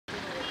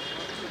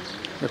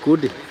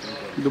Nakundi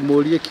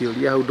ndumurie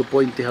kiuria hau ndo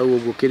point hau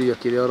uguo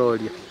kiria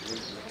ororia.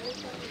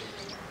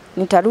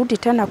 Nitarudi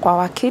tena kwa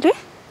wakili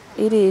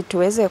ili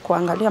tuweze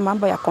kuangalia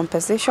mambo ya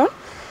compensation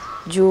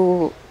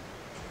juu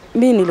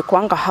mimi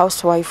nilikuanga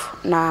housewife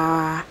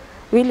na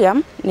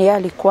William ni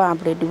alikuwa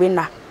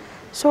breadwinner.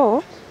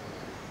 So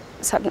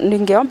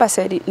ningeomba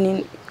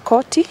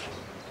koti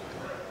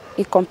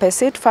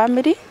i-compensate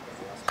family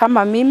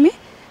kama mimi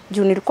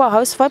juu nilikuwa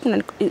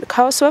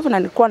housewife na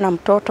nilikuwa na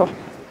mtoto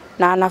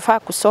na anafaa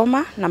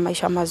kusoma na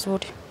maisha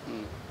mazuri.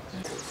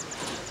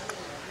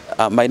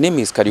 My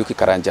name is Kariuki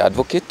Karanja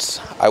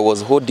Advocate. I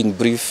was holding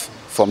brief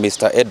for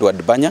Mr.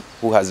 Edward Munjalu,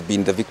 who has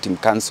been the victim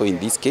counsel in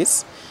this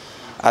case.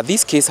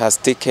 This case has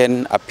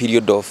taken a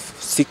period of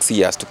 6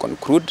 years to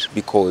conclude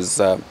because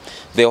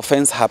the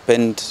offense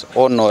happened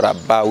on or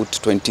about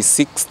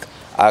 26th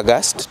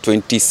August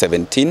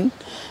 2017.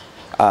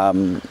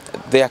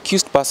 The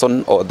accused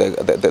person or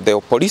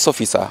the police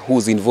officer who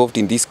is involved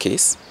in this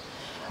case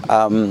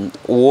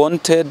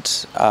wanted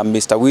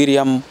Mr.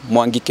 William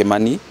Kimani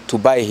Mwangi to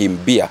buy him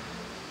beer.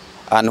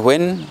 And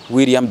when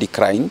William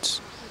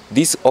declined,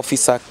 this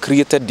officer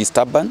created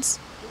disturbance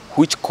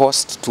which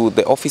caused to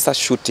the officer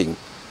shooting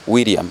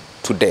William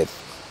to death.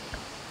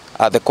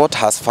 The court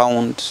has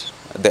found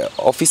the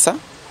officer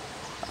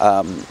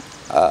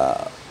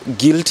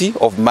guilty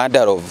of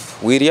murder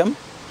of William,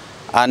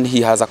 and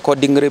he has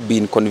accordingly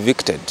been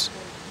convicted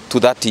to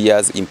 30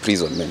 years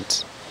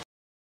imprisonment.